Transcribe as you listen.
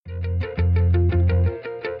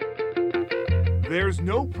There's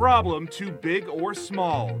no problem too big or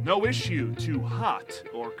small, no issue too hot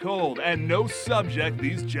or cold, and no subject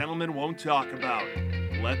these gentlemen won't talk about.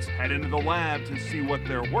 Let's head into the lab to see what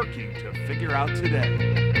they're working to figure out today.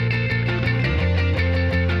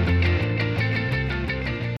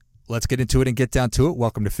 Let's get into it and get down to it.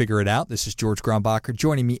 Welcome to Figure It Out. This is George Grombacher.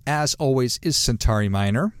 Joining me, as always, is Centauri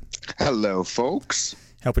Minor. Hello, folks.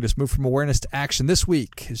 Helping us move from awareness to action this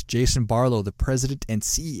week is Jason Barlow, the president and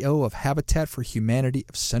CEO of Habitat for Humanity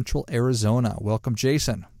of Central Arizona. Welcome,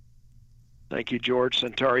 Jason. Thank you, George.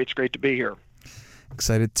 Centauri, it's great to be here.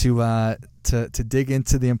 Excited to dig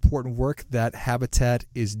into the important work that Habitat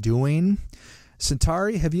is doing.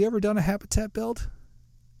 Centauri, have you ever done a Habitat build?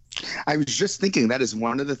 I was just thinking that is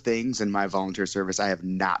one of the things in my volunteer service I have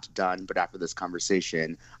not done, but after this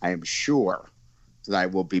conversation, I am sure that I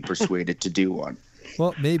will be persuaded to do one.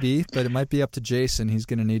 Well, maybe, but it might be up to Jason. He's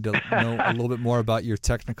going to need to know a little bit more about your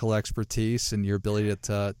technical expertise and your ability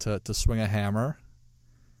to swing a hammer.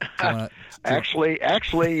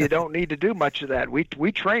 Actually, you don't need to do much of that.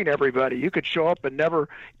 We train everybody. You could show up and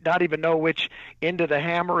not even know which end of the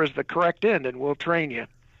hammer is the correct end, and we'll train you.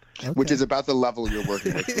 Okay. Which is about the level you're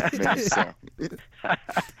working with me. So.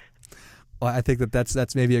 Well, I think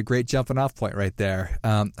that's maybe a great jumping off point right there.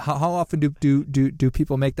 How often do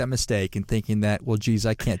people make that mistake in thinking that, well, geez,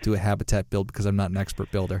 I can't do a Habitat build because I'm not an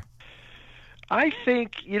expert builder? I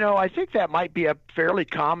think that might be a fairly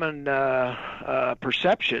common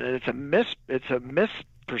perception, and it's a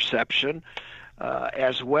misperception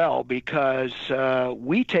as well, because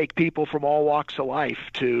we take people from all walks of life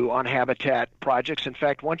on Habitat projects. In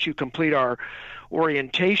fact, once you complete our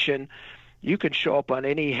orientation, you can show up on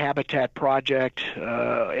any Habitat project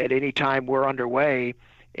at any time we're underway,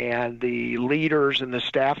 and the leaders and the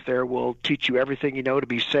staff there will teach you everything you know to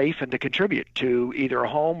be safe and to contribute to either a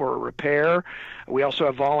home or a repair. We also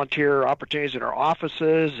have volunteer opportunities in our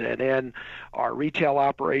offices and in our retail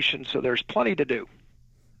operations, so there's plenty to do.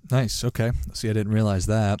 Nice. Okay. See, I didn't realize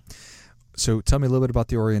that. So tell me a little bit about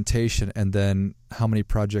the orientation, and then how many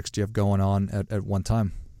projects do you have going on at one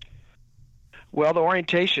time? Well, the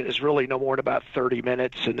orientation is really no more than about 30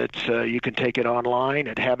 minutes, and it's you can take it online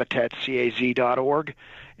at habitatcaz.org.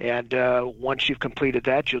 And once you've completed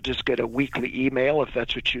that, you'll just get a weekly email, if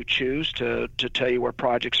that's what you choose, to tell you where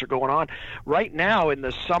projects are going on. Right now, in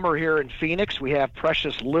the summer here in Phoenix, we have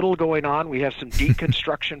precious little going on. We have some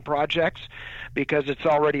deconstruction projects because it's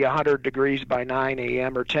already 100 degrees by 9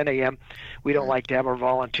 a.m. or 10 a.m. We don't like to have our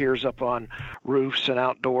volunteers up on roofs and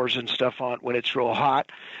outdoors and stuff when it's real hot.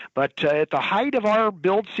 But at the height of our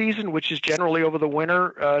build season, which is generally over the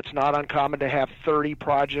winter, it's not uncommon to have 30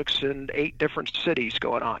 projects in 8 different cities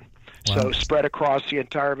going on. Wow. So spread across the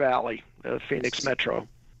entire valley, Phoenix Metro.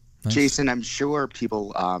 Nice. Jason, I'm sure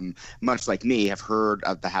people, much like me, have heard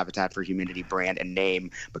of the Habitat for Humanity brand and name,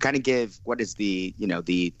 but kind of give what is the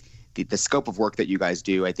scope of work that you guys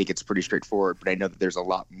do. I think it's pretty straightforward, but I know that there's a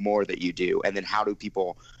lot more that you do. And then how do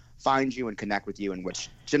people find you and connect with you, and what's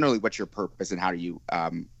your purpose, and how do you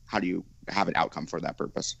have an outcome for that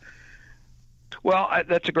purpose? Well,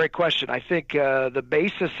 that's a great question. I think the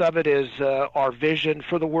basis of it is our vision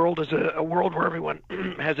for the world is a world where everyone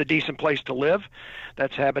has a decent place to live.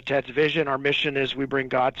 That's Habitat's vision. Our mission is we bring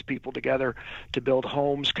God's people together to build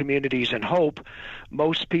homes, communities, and hope.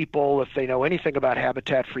 Most people, if they know anything about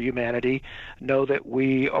Habitat for Humanity, know that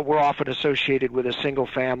we're often associated with a single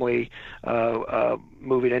family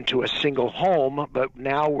moving into a single home, but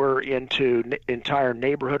now we're into entire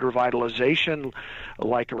neighborhood revitalization,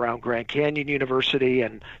 like around Grand Canyon University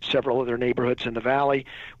and several other neighborhoods in the valley.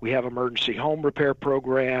 We have emergency home repair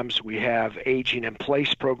programs. We have aging in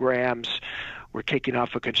place programs. We're kicking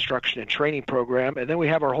off a construction and training program. And then we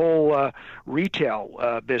have our whole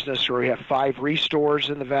retail business, where we have 5 restores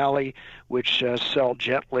in the valley, which sell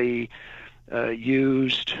gently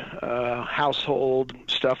used household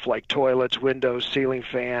stuff like toilets, windows, ceiling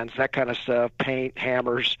fans, that kind of stuff, paint,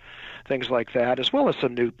 hammers, things like that, as well as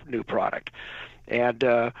some new product. And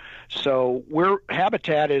so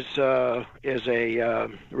Habitat is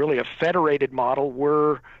really a federated model.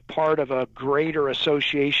 We're part of a greater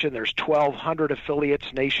association. There's 1,200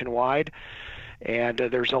 affiliates nationwide, and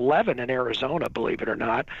there's 11 in Arizona, believe it or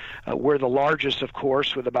not. We're the largest, of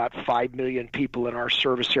course, with about 5 million people in our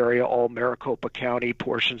service area, all Maricopa County,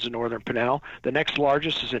 portions of northern Pinal. The next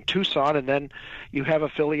largest is in Tucson, and then you have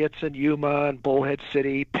affiliates in Yuma and Bullhead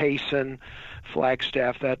City, Payson,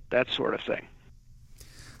 Flagstaff, that sort of thing.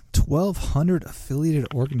 1,200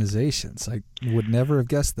 affiliated organizations. I would never have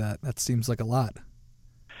guessed that. That seems like a lot.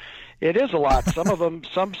 It is a lot. Some of them,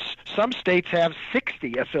 some states have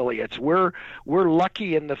 60 affiliates. We're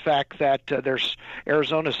lucky in the fact that there's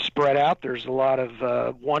Arizona's spread out. There's a lot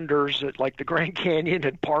of wonders like the Grand Canyon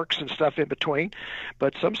and parks and stuff in between.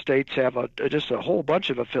 But some states have just a whole bunch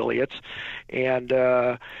of affiliates, and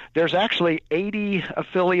there's actually 80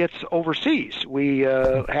 affiliates overseas. We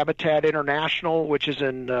Habitat International, which is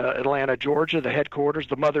in Atlanta, Georgia, the headquarters,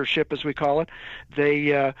 the mothership as we call it.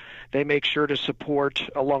 They make sure to support,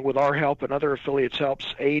 along with our help and other affiliates'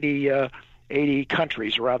 helps, 80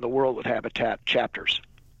 countries around the world with Habitat chapters.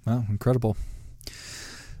 Wow, incredible.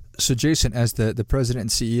 So, Jason, as the president and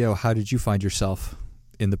CEO, how did you find yourself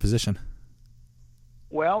in the position?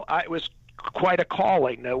 Well, it was quite a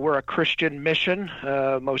calling. We're a Christian mission.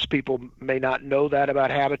 Most people may not know that about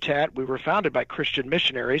Habitat. We were founded by Christian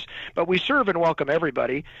missionaries, but we serve and welcome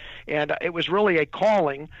everybody. And it was really a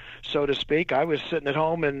calling, so to speak. I was sitting at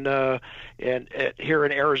home here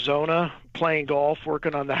in Arizona playing golf,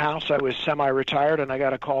 working on the house. I was semi-retired, and I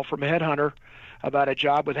got a call from a headhunter about a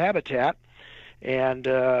job with Habitat. And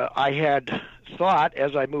I had thought,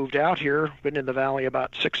 as I moved out here, been in the Valley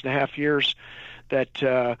about 6.5 years,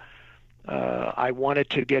 that I wanted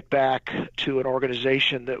to get back to an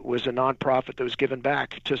organization that was a nonprofit that was given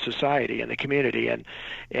back to society and the community.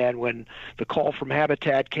 And when the call from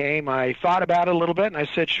Habitat came, I thought about it a little bit, and I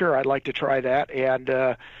said, sure, I'd like to try that. And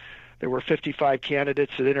there were 55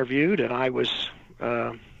 candidates that interviewed, and I was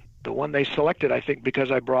the one they selected, I think,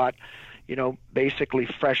 because I brought, basically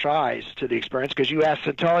fresh eyes to the experience. Because you asked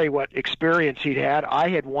Centauri what experience he'd had. I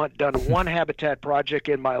had done one Habitat project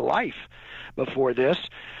in my life before this.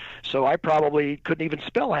 So I probably couldn't even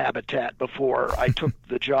spell Habitat before I took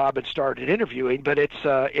the job and started interviewing. But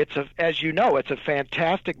as you know, it's a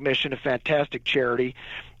fantastic mission, a fantastic charity,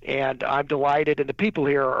 and I'm delighted. And the people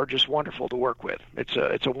here are just wonderful to work with. It's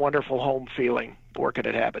a wonderful home feeling working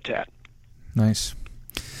at Habitat. Nice.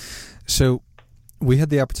 So we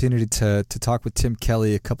had the opportunity to talk with Tim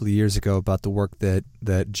Kelly a couple of years ago about the work that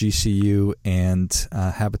GCU and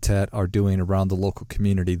Habitat are doing around the local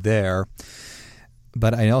community there.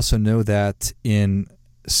 But I also know that in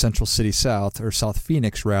Central City South, or South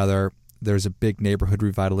Phoenix rather, there's a big neighborhood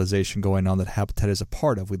revitalization going on that Habitat is a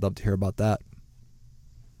part of. We'd love to hear about that.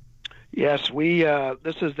 Yes,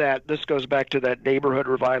 this goes back to that neighborhood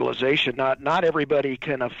revitalization. Not everybody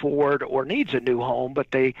can afford or needs a new home,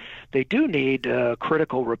 but they do need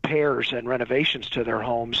critical repairs and renovations to their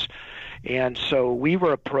homes. And so we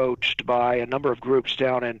were approached by a number of groups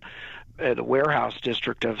down in the warehouse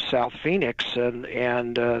district of South Phoenix,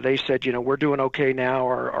 and they said, we're doing okay now.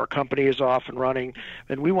 Our company is off and running,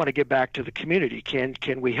 and we want to get back to the community.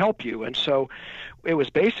 Can we help you? And so it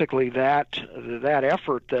was basically that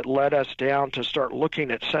effort that led us down to start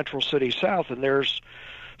looking at Central City South, and there's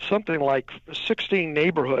something like 16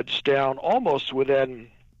 neighborhoods down almost within,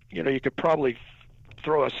 you could probably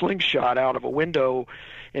throw a slingshot out of a window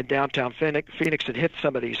in downtown Phoenix and hit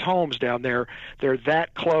some of these homes down there. They're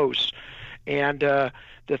that close. And the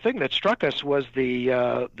thing that struck us was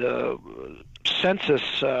the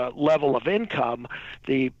census level of income.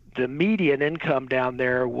 The median income down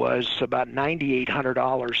there was about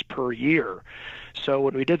 $9,800 per year. So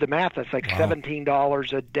when we did the math, that's like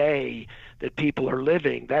 $17 a day that people are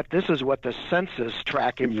living. This is what the census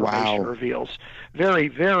track information reveals. Very,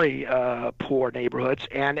 very poor neighborhoods.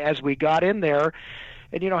 And as we got in there,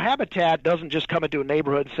 and Habitat doesn't just come into a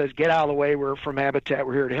neighborhood and says, "Get out of the way. We're from Habitat.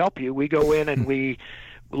 We're here to help you." We go in and we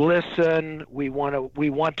listen. We want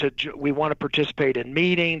to participate in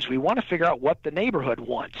meetings. We want to figure out what the neighborhood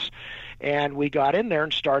wants. And we got in there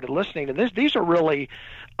and started listening. And these are really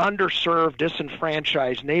underserved,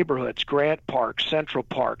 disenfranchised neighborhoods: Grant Park, Central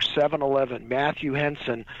Park, 7-Eleven, Matthew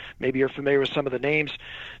Henson. Maybe you're familiar with some of the names.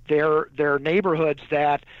 They're neighborhoods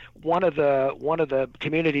that one of the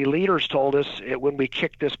community leaders told us when we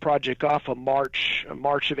kicked this project off in March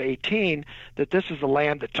of 18, that this is the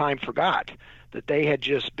land that time forgot, that they had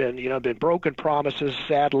just been broken promises,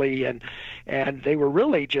 sadly, and they were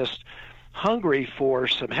really just hungry for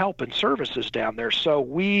some help and services down there. So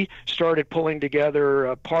we started pulling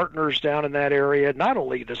together partners down in that area, not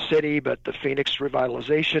only the city, but the Phoenix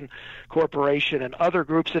Revitalization Corporation and other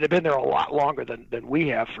groups that have been there a lot longer than we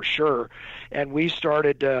have, for sure. And we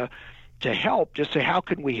started to help, just say, how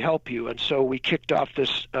can we help you? And so we kicked off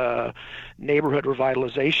this neighborhood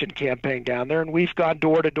revitalization campaign down there, and we've gone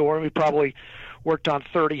door to door, and we probably worked on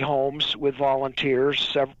 30 homes with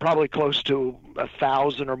volunteers. Probably close to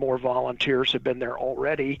 1,000 or more volunteers have been there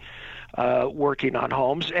already working on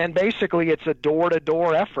homes. And basically it's a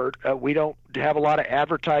door-to-door effort. We don't have a lot of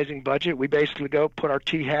advertising budget. We basically go put our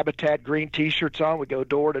Habitat green T-shirts on. We go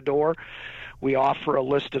door to door. We offer a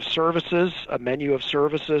list of services, a menu of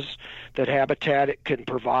services that Habitat can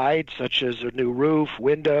provide, such as a new roof,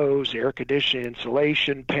 windows, air conditioning,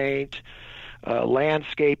 insulation, paint,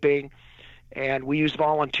 landscaping, and we use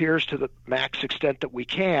volunteers to the max extent that we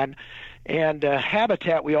can. And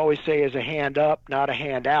Habitat, we always say, is a hand up, not a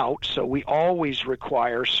hand out. So we always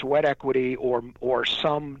require sweat equity or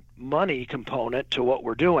some money component to what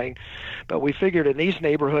we're doing. But we figured in these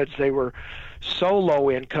neighborhoods they were so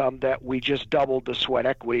low income that we just doubled the sweat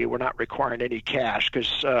equity. We're not requiring any cash,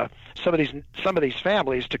 because some of these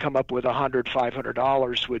families, to come up with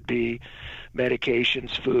 $100-$500 would be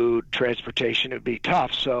medications, food, transportation. It would be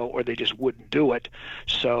tough, or they just wouldn't do it.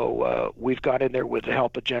 So we've got in there with the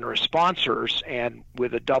help of generous sponsors, and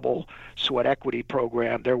with a double sweat equity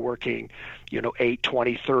program, they're working 8,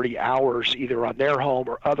 20, 30 hours either on their home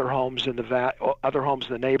or other homes in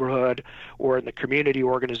the neighborhood or in the community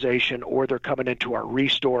organization, or they're coming into our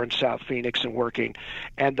Restore in South Phoenix and working.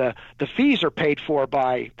 And the fees are paid for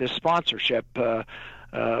by this sponsorship.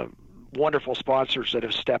 Wonderful sponsors that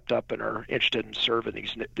have stepped up and are interested in serving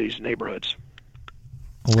these neighborhoods.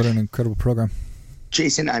 Well, what an incredible program.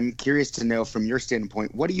 Jason, I'm curious to know from your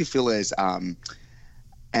standpoint, what do you feel is, and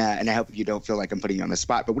I hope you don't feel like I'm putting you on the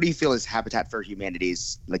spot, but what do you feel is Habitat for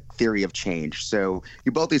Humanity's theory of change? So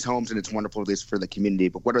you built these homes and it's wonderful for the community,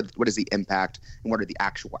 but what is the impact and what are the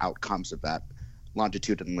actual outcomes of that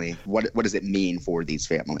longitudinally? What does it mean for these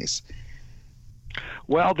families?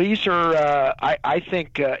 Well, these are, I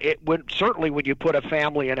think, certainly when you put a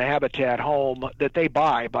family in a Habitat home that they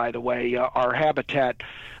buy, by the way, our Habitat,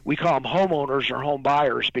 we call them homeowners or home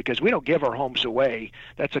buyers because we don't give our homes away.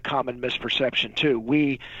 That's a common misperception, too.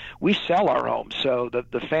 We sell our homes. So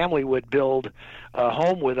the family would build a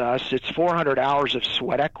home with us. It's 400 hours of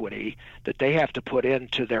sweat equity that they have to put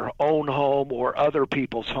into their own home or other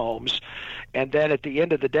people's homes. And then at the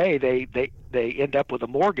end of the day, they end up with a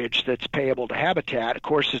mortgage that's payable to Habitat. Of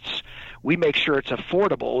course, we make sure it's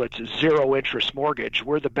affordable. It's a zero interest mortgage.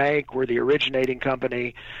 We're the bank. We're the originating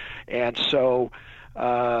company. And so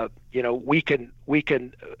we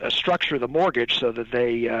can structure the mortgage so that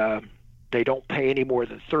they don't pay any more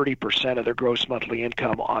than 30% of their gross monthly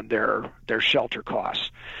income on their shelter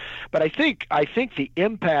costs. But I think the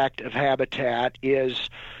impact of Habitat is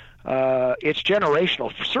it's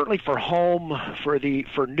generational. Certainly for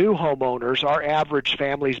new homeowners, our average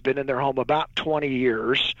family's been in their home about 20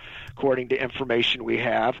 years, according to information we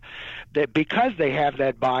have. That because they have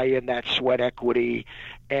that buy-in, that sweat equity.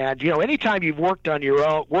 And anytime you've worked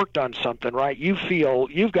on something, right? You feel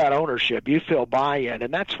you've got ownership. You feel buy-in,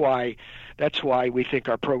 and that's why we think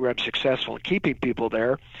our program's successful in keeping people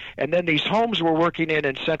there. And then these homes we're working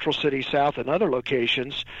in Central City South and other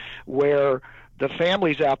locations, where the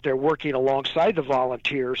families out there working alongside the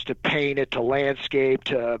volunteers to paint it, to landscape,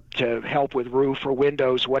 to help with roof or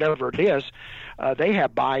windows, whatever it is, they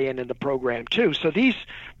have buy-in in the program too. So these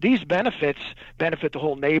benefit the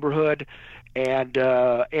whole neighborhood. And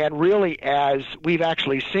really, as we've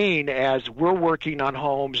actually seen, as we're working on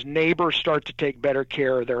homes, neighbors start to take better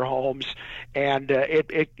care of their homes, and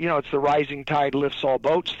it's the rising tide lifts all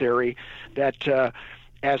boats theory that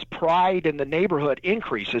as pride in the neighborhood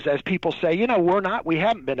increases, as people say, we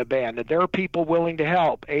haven't been abandoned. There are people willing to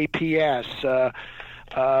help. APS.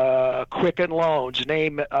 Quicken Loans,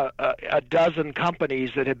 name a dozen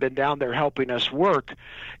companies that have been down there helping us work,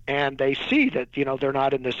 and they see that they're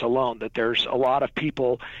not in this alone, that there's a lot of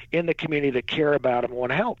people in the community that care about them and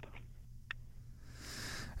want to help.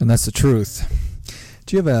 And that's the truth.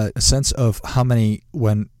 Do you have a sense of how many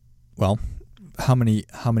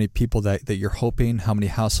people that you're hoping, how many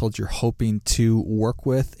households you're hoping to work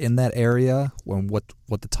with in that area, what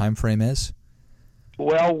the time frame is?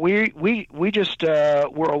 Well, we just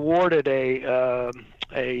were awarded a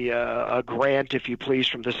grant, if you please,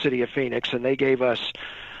 from the city of Phoenix, and they gave us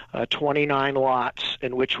 29 lots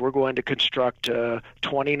in which we're going to construct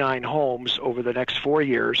 29 homes over the next 4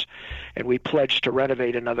 years, and we pledged to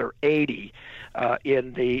renovate another 80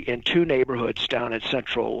 in two neighborhoods down in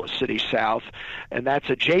Central City South, and that's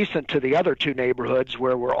adjacent to the other two neighborhoods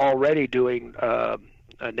where we're already doing a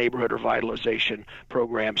neighborhood revitalization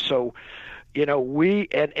program. So.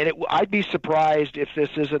 I'd be surprised if this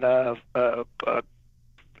isn't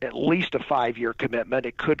at least a 5-year commitment.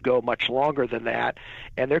 It could go much longer than that,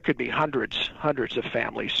 and there could be hundreds of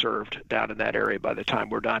families served down in that area by the time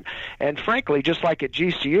we're done. And frankly, just like at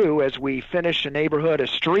GCU, as we finish a neighborhood, a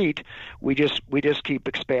street, we just keep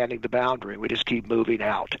expanding the boundary. We just keep moving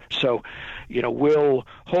out. So, we'll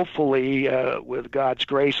hopefully, with God's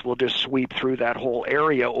grace, we'll just sweep through that whole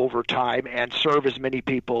area over time and serve as many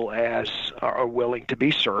people as are willing to be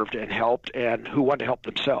served and helped and who want to help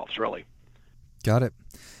themselves, really. Got it.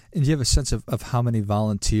 And do you have a sense of how many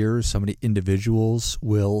volunteers, how many individuals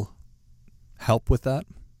will help with that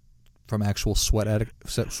from actual sweat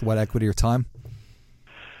equity or time?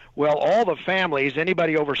 Well, all the families,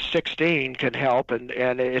 anybody over 16 can help, and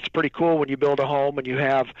it's pretty cool when you build a home and you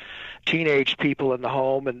have teenage people in the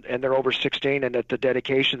home and they're over 16, and at the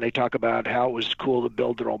dedication they talk about how it was cool to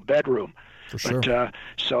build their own bedroom. For sure. But,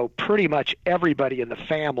 so pretty much everybody in the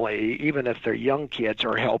family, even if they're young kids,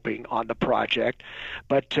 are helping on the project.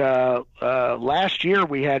 But last year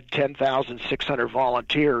we had 10,600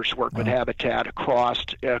 volunteers work with Habitat across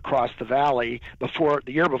the valley. The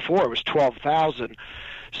year before it was 12,000.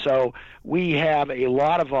 So we have a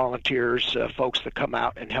lot of volunteers, folks that come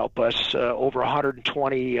out and help us, over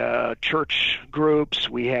 120 church groups.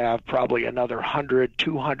 We have probably another 100,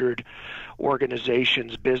 200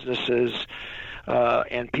 organizations, businesses,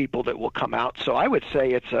 and people that will come out. So I would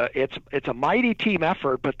say it's a mighty team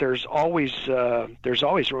effort, but there's always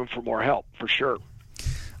room for more help, for sure.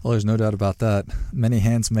 Well, there's no doubt about that. Many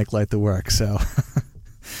hands make light the work, so...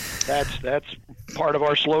 That's part of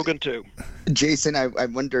our slogan too. Jason, I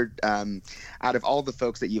wondered, out of all the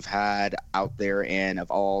folks that you've had out there and of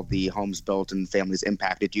all the homes built and families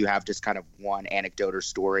impacted, do you have just kind of one anecdote or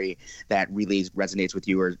story that really resonates with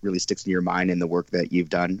you or really sticks in your mind in the work that you've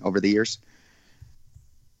done over the years?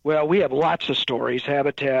 Well, we have lots of stories.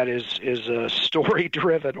 Habitat is a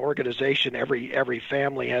story-driven organization. Every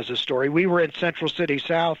family has a story. We were in Central City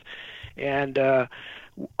South, and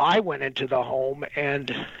I went into the home and...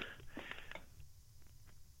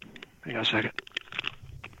 Hang on a second.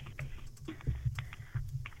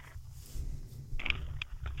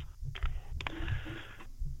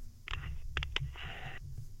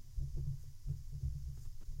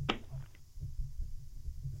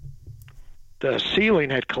 The ceiling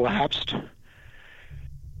had collapsed.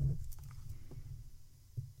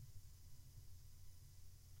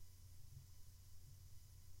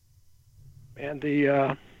 And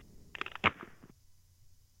the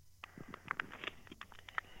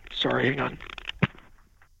sorry, hang on.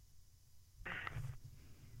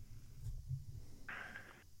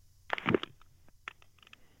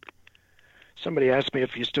 Somebody asked me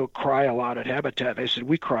if you still cry a lot at Habitat. I said,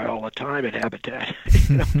 we cry all the time at Habitat.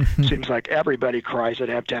 Seems like everybody cries at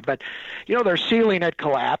Habitat. But, their ceiling had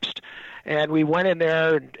collapsed, and we went in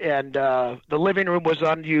there, and the living room was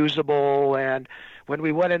unusable, and when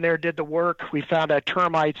we went in there and did the work, we found that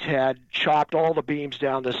termites had chopped all the beams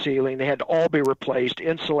down the ceiling. They had to all be replaced,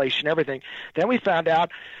 insulation, everything. Then we found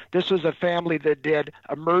out this was a family that did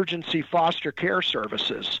emergency foster care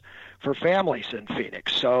services for families in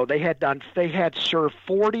Phoenix. So they had served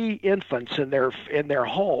 40 infants in their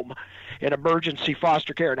home in emergency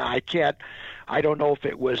foster care. Now I don't know if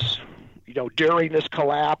it was, during this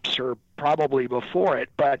collapse or probably before it,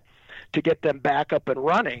 but to get them back up and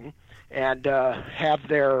running and have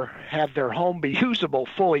their home be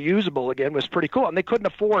fully usable again was pretty cool. And they couldn't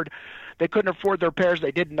afford their repairs.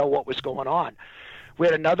 They didn't know what was going on. We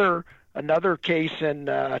had another case in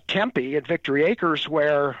Tempe at Victory Acres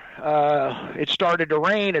where it started to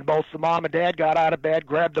rain, and both the mom and dad got out of bed,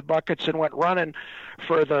 grabbed the buckets, and went running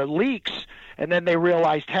for the leaks. And then they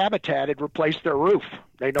realized Habitat had replaced their roof.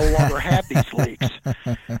 They no longer had these leaks.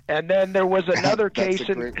 And then there was another case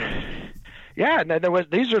in. Yeah, and then there was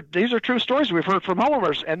these are true stories we've heard from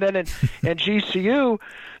homeowners. And then in GCU,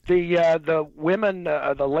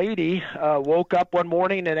 the lady woke up one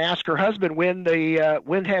morning and asked her husband when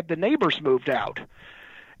had the neighbors moved out.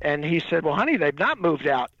 And he said, well, honey, they've not moved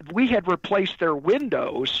out. We had replaced their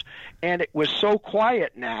windows, and it was so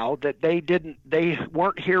quiet now that they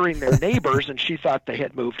weren't hearing their neighbors, and she thought they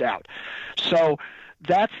had moved out. So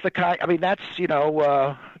that's the kind,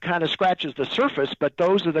 kind of scratches the surface, but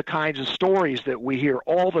those are the kinds of stories that we hear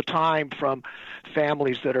all the time from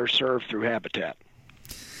families that are served through Habitat.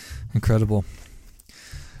 Incredible.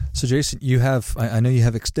 So, Jason, I know you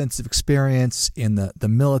have extensive experience in the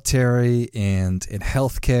military and in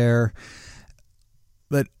healthcare,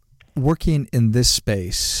 but working in this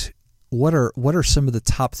space, what are some of the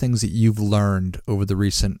top things that you've learned over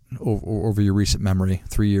your recent memory,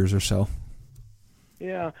 3 years or so?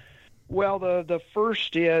 Yeah. Well, the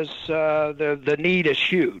first is the need is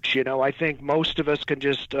huge. I think most of us can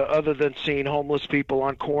just, other than seeing homeless people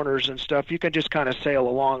on corners and stuff, you can just kind of sail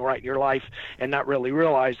along right in your life and not really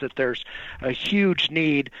realize that there's a huge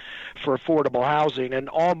need for affordable housing. And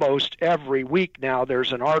almost every week now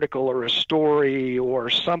there's an article or a story or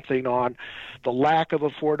something on the lack of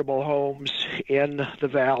affordable homes in the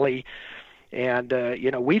Valley. And,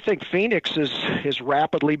 we think Phoenix is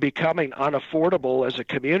rapidly becoming unaffordable as a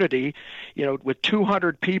community, with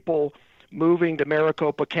 200 people moving to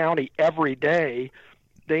Maricopa County every day,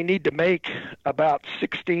 they need to make about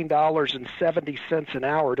 $16.70 an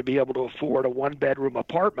hour to be able to afford a one-bedroom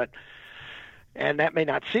apartment. And that may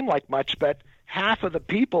not seem like much, but half of the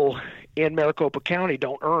people in Maricopa County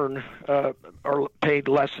don't earn are paid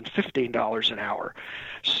less than $15 an hour.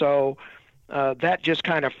 So that just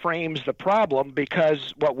kind of frames the problem,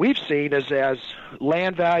 because what we've seen is as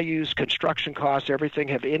land values, construction costs, everything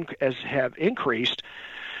have increased,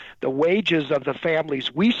 the wages of the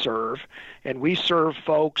families we serve, and we serve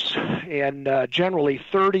folks in generally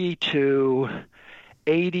 30 to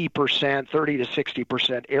 80%, 30 to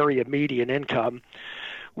 60% area median income,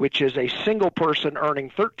 which is a single person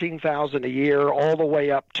earning $13,000 a year, all the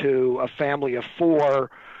way up to a family of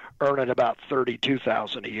four earning about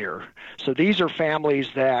 $32,000 a year. So these are families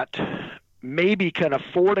that maybe can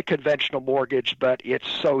afford a conventional mortgage, but it's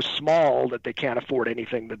so small that they can't afford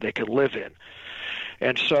anything that they can live in.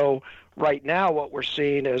 And so right now what we're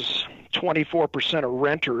seeing is 24% of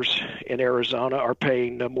renters in Arizona are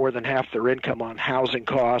paying more than half their income on housing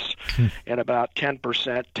costs, and about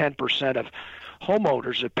 10% of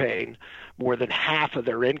homeowners are paying more than half of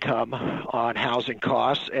their income on housing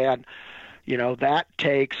costs. And that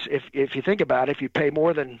takes, if you think about it, if you pay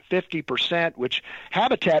more than 50%, which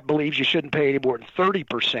Habitat believes you shouldn't pay any more than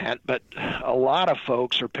 30%, but a lot of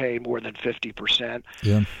folks are paying more than 50%.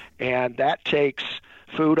 Yeah. And that takes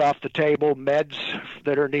food off the table, meds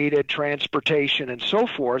that are needed, transportation, and so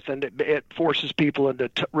forth, and it forces people into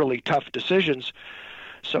really tough decisions.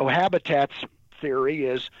 So Habitat's theory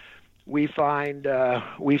is we find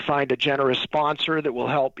a generous sponsor that will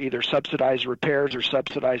help either subsidize repairs or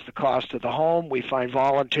subsidize the cost of the home. We find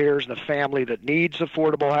volunteers and a family that needs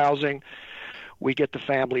affordable housing. We get the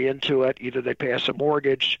family into it. Either they pay us a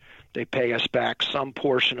mortgage, they pay us back some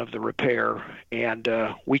portion of the repair, and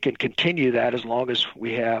we can continue that as long as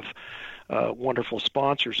we have wonderful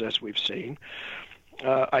sponsors, as we've seen.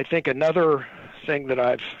 I think another thing that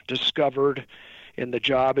I've discovered in the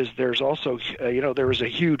job is there's also, there is a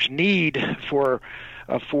huge need for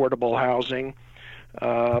affordable housing,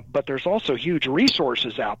 but there's also huge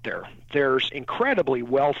resources out there. There's incredibly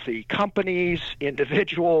wealthy companies,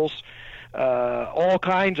 individuals, all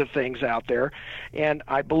kinds of things out there, and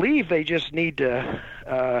I believe they just need to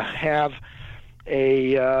have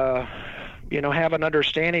an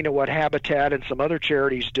understanding of what Habitat and some other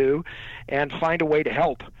charities do, and find a way to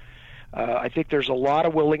help. I think there's a lot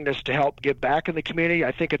of willingness to help give back in the community.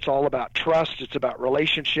 I think it's all about trust. It's about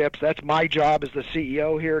relationships. That's my job as the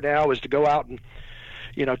CEO here now, is to go out and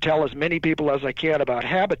tell as many people as I can about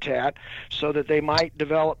Habitat, so that they might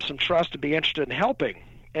develop some trust and be interested in helping.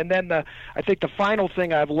 And then I think the final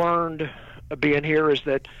thing I've learned being here is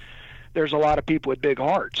that there's a lot of people with big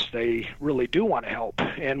hearts. They really do want to help.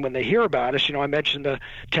 And when they hear about us, I mentioned the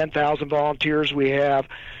 10,000 volunteers we have.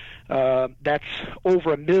 That's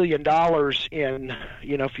over $1 million in,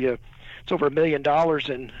 it's over $1 million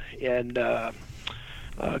in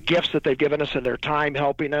gifts that they've given us and their time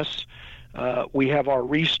helping us. We have our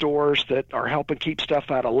restores that are helping keep stuff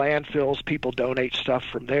out of landfills. People donate stuff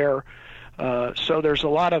from there. So there's a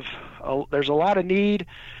lot of need.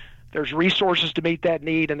 There's resources to meet that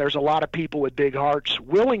need, and there's a lot of people with big hearts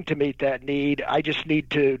willing to meet that need. I just need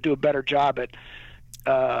to do a better job at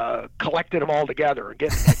collecting them all together and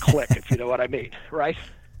getting them to click, if you know what I mean, right?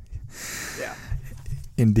 Yeah.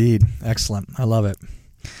 Indeed. Excellent. I love it.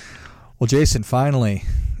 Well, Jason, finally,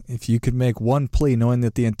 if you could make one plea knowing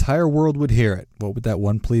that the entire world would hear it, what would that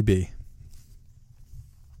one plea be?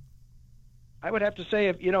 I would have to say,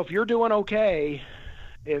 if you're doing okay,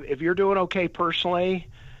 if you're doing okay personally,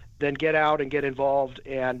 then get out and get involved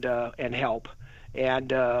and help,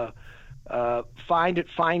 and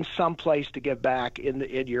find some place to give back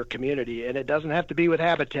in your community. And it doesn't have to be with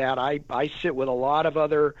Habitat. I sit with a lot of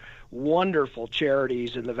other wonderful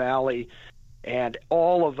charities in the Valley, and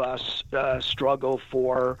all of us struggle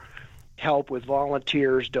for help with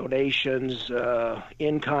volunteers, donations,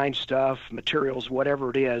 in-kind stuff, materials,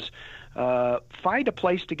 whatever it is. Find a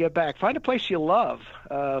place to give back. Find a place you love.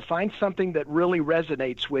 Find something that really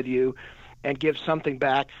resonates with you, and give something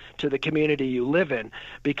back to the community you live in.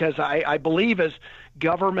 Because I believe as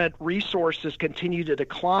government resources continue to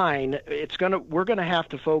decline, we're gonna have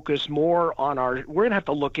to focus more on we're gonna have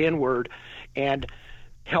to look inward and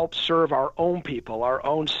help serve our own people, our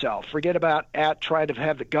own self. Forget about trying to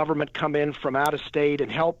have the government come in from out of state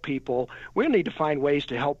and help people. We need to find ways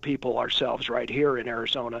to help people ourselves right here in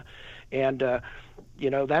Arizona. And,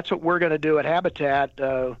 that's what we're going to do at Habitat,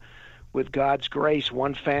 with God's grace,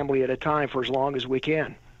 one family at a time for as long as we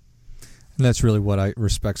can. And that's really what I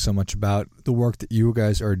respect so much about the work that you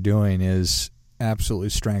guys are doing is absolutely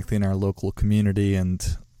strengthening our local community. And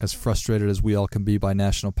as frustrated as we all can be by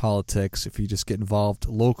national politics, if you just get involved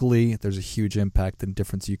locally, there's a huge impact and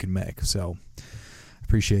difference you can make. So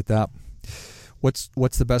appreciate that. What's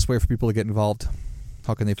the best way for people to get involved?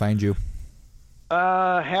 How can they find you?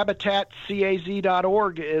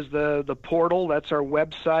 HabitatCAZ.org is the portal. That's our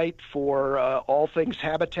website for all things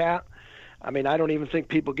habitat. I mean, I don't even think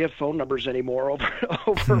people give phone numbers anymore over,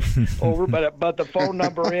 but the phone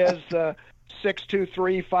number is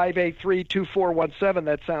 623-583-2417.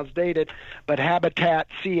 That sounds dated, but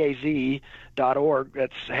HabitatCAZ.org.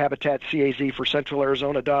 That's HabitatCAZ for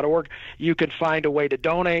CentralArizona.org. You can find a way to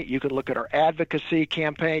donate. You can look at our advocacy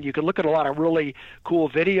campaign. You can look at a lot of really cool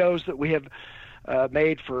videos that we have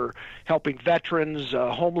made for helping veterans,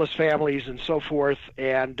 homeless families, and so forth.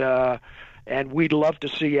 And we'd love to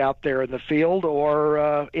see you out there in the field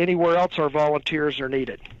or anywhere else our volunteers are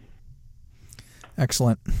needed.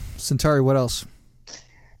 Excellent. Centauri, what else?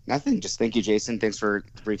 Nothing. Just thank you, Jason. Thanks for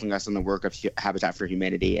briefing us on the work of Habitat for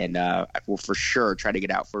Humanity, and we'll for sure try to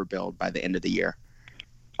get out for a build by the end of the year.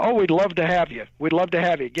 Oh, we'd love to have you. We'd love to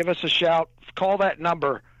have you. Give us a shout. Call that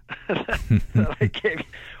number that I gave you,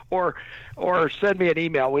 or send me an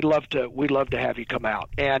email. We'd love to have you come out,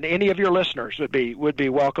 and any of your listeners would be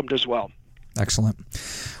welcomed as well. Excellent.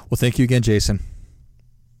 Well, thank you again, Jason.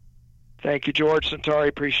 Thank you, George. Centauri,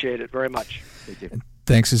 appreciate it very much. Thank you.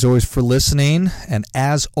 Thanks as always for listening. And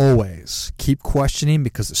as always, keep questioning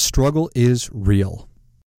because the struggle is real.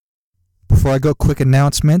 Before I go, quick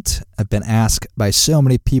announcement. I've been asked by so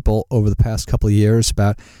many people over the past couple of years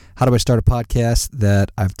about how do I start a podcast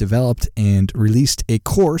that I've developed and released a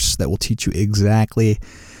course that will teach you exactly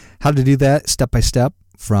how to do that step by step,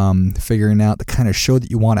 from figuring out the kind of show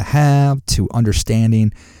that you want to have to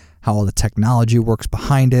understanding how all the technology works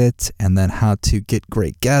behind it, and then how to get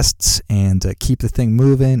great guests and keep the thing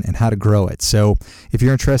moving and how to grow it. So if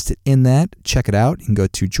you're interested in that, check it out. You can go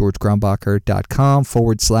to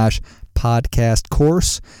georgegrumbacher.com/podcast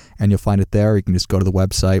course, and you'll find it there. You can just go to the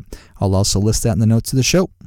website. I'll also list that in the notes of the show.